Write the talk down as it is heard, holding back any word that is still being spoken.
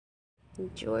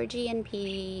Georgie and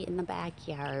P in the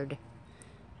backyard.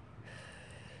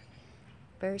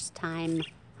 First time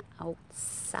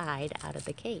outside out of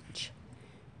the cage.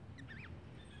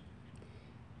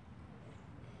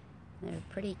 They're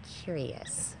pretty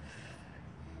curious.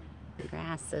 The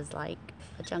grass is like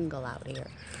a jungle out here.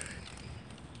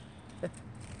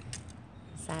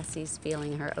 Sassy's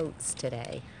feeling her oats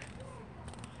today.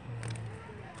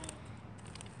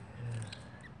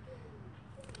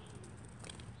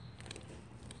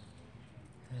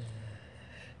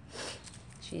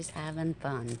 She's having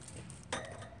fun.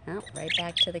 Oh, right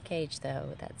back to the cage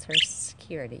though. That's her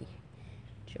security.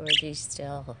 Georgie's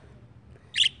still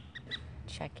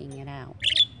checking it out.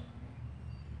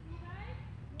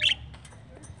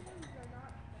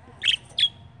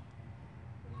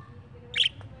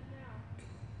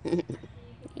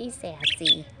 He's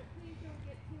sassy.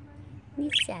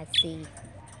 He's sassy.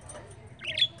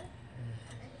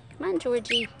 Come on,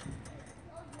 Georgie.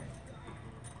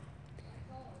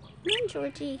 Come on,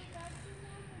 Georgie.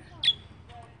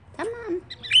 Come on.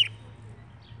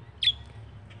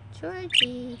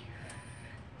 Georgie.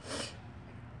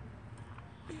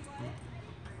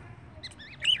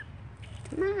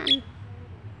 Come on.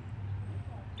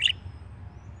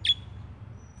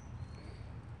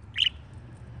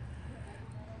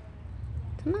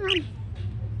 Come on.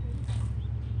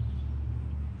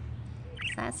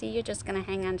 Sassy, you're just going to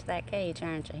hang on to that cage,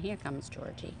 aren't you? Here comes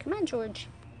Georgie. Come on, George.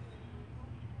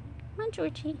 Come on,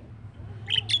 Georgie.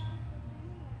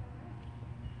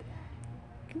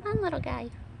 Come on, little guy.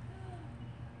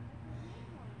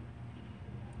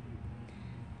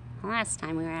 Last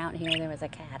time we were out here, there was a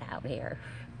cat out here.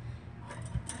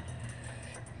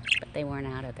 But they weren't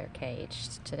out of their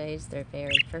cage. Today's their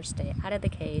very first day out of the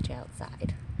cage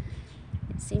outside.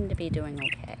 It seemed to be doing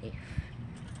okay.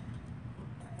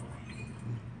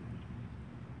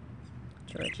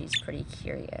 Georgie's pretty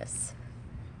curious.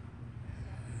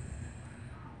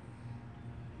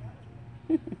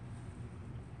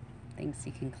 Thinks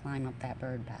he can climb up that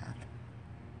bird path.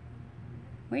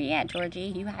 Where you at,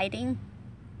 Georgie? You hiding?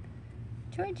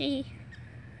 Georgie,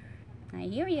 I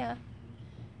hear ya.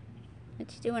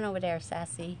 What you doing over there,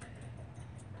 Sassy?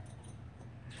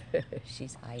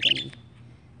 She's hiding.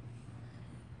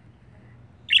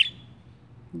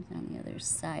 He's on the other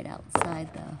side, outside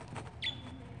the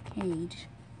cage.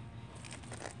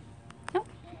 Oh,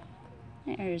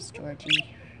 there's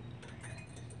Georgie.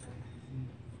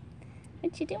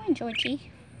 What you doing,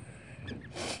 Georgie?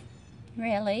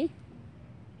 Really?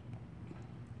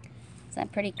 Is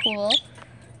that pretty cool?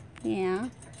 Yeah.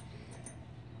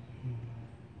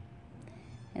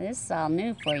 This is all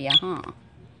new for you, huh?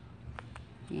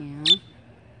 Yeah.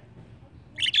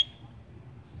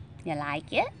 You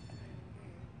like it?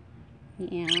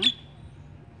 Yeah.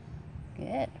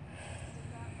 Good.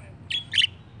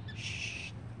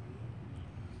 Shh.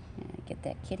 Yeah, get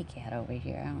that kitty cat over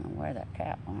here. I don't know where that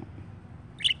cat went.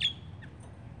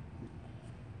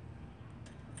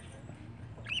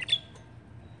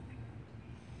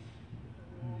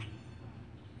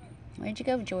 Where'd you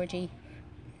go, Georgie?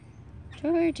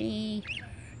 Georgie.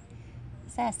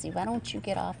 Sassy, why don't you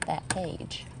get off that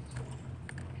cage?